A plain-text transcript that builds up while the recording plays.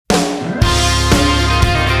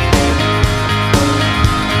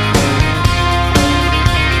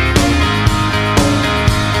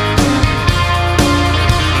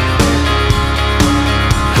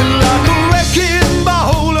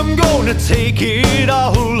take it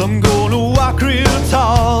all. I'm gonna walk real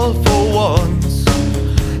tall for once.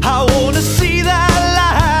 I wanna see that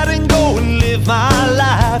light and go and live my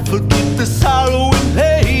life. Forget the sorrow and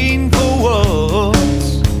pain for once.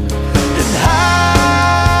 And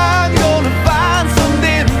I'm gonna find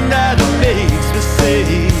something that makes me say,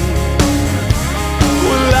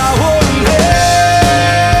 well, I won't live.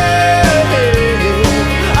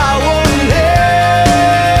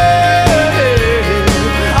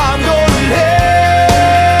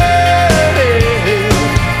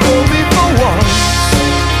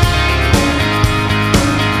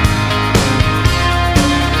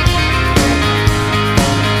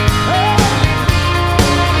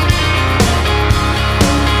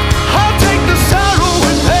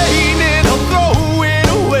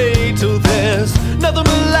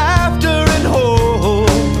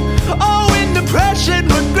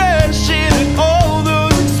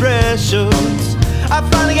 I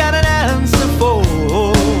finally got an answer for,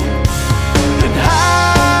 and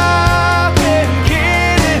how can it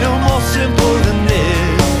get any more simple than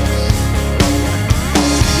this?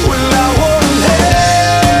 Well, I won't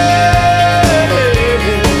live,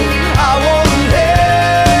 I won't live,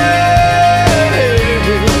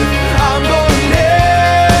 I'm gonna live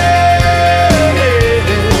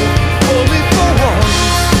only for once.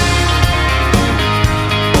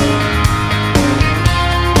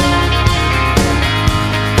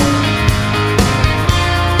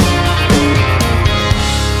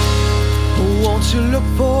 You look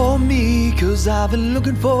for me, 'cause I've been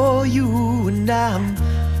looking for you, and I'm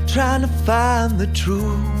trying to find the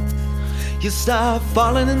truth. You start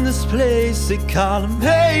falling in this place they call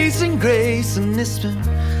amazing grace, and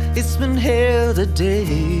it's been here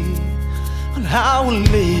today. And I will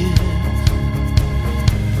live,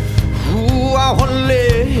 ooh, I wanna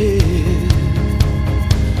live.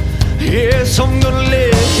 Yes, I'm gonna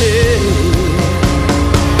live.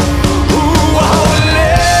 Ooh, I will live.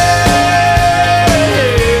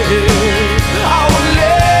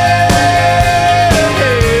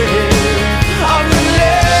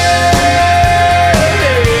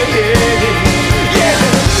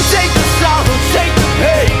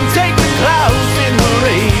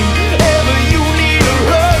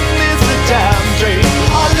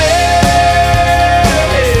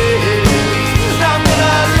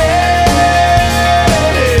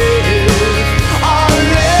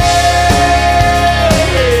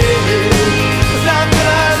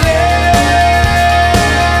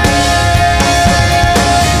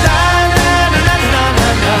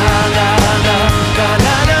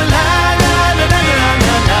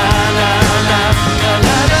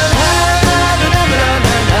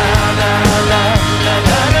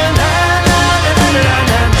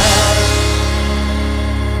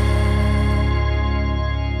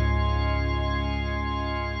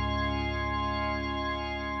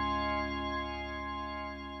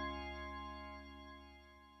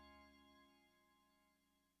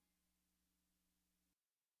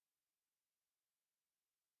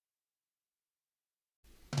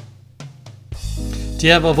 Do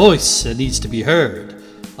you have a voice that needs to be heard?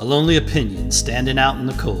 A lonely opinion standing out in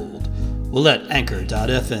the cold? We'll let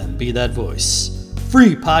Anchor.fm be that voice.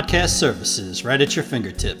 Free podcast services right at your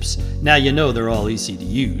fingertips. Now you know they're all easy to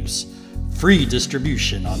use. Free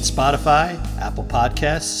distribution on Spotify, Apple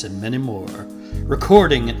Podcasts, and many more.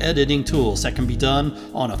 Recording and editing tools that can be done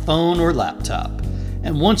on a phone or laptop.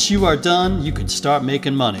 And once you are done, you can start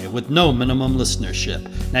making money with no minimum listenership.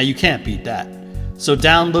 Now you can't beat that. So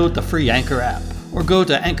download the free Anchor app or go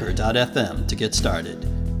to Anchor.fm to get started.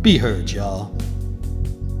 Be heard, y'all.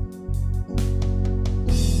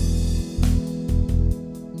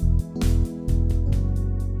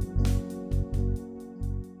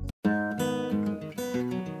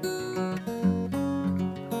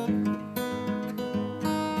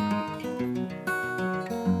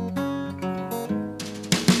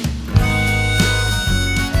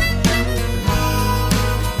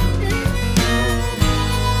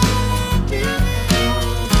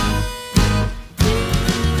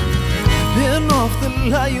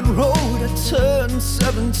 Lion Road, I turned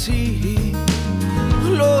 17.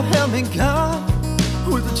 Lord help me God,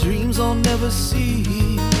 with the dreams I'll never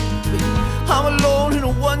see. I'm alone in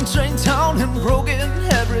a one-train town and broken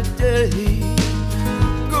every day.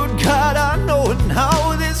 Good God, I know it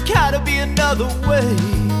now, there's gotta be another way.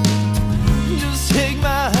 Just take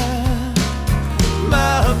my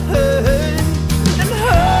pain and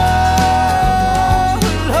hurt.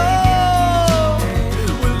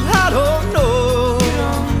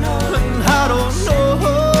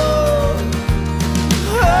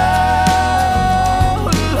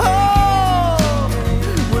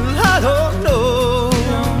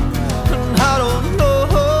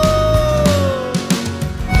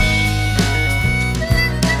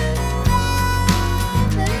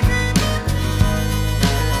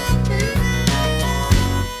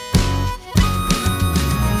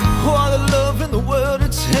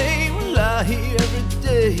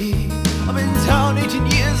 day. I've been down 18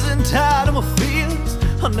 years and tired of my fears.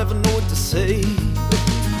 I never know what to say.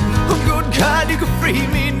 Oh good God, you could free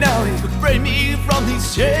me now. You could free me from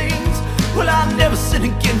these chains. Well, I'll never sin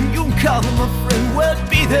again. You can call me my friend. We'll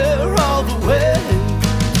be there all the way.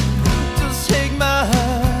 Just take my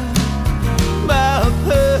hand, my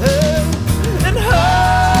hand, and hold.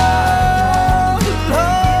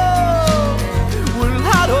 Well,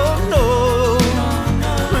 I don't know,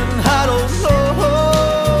 and I don't know.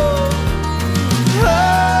 Oh,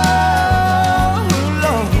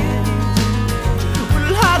 Lord.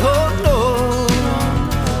 Well, I don't know,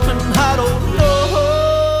 and I don't know.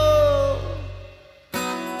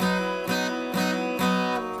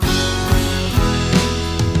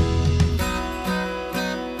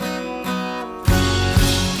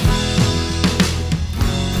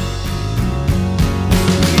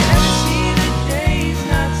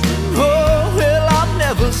 Oh, well, I'll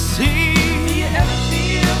never see.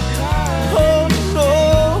 Oh, no,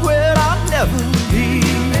 well, I'll never be.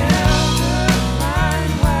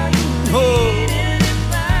 Oh,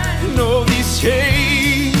 no, these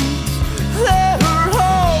chains, they're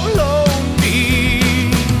all on me.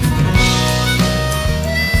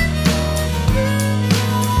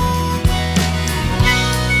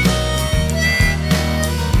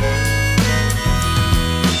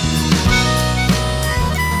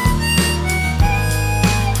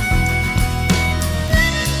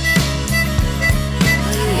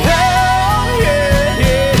 Yeah, yeah,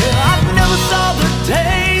 yeah. I never saw the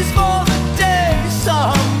days for the days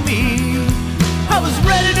saw me. I was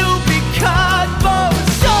ready to be cardboard,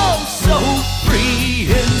 so free.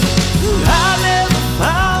 And I never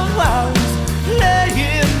found I was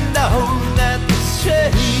laying down at the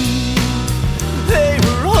chains. They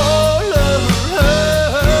were all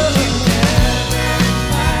around.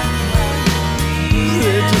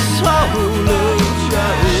 They just swallowed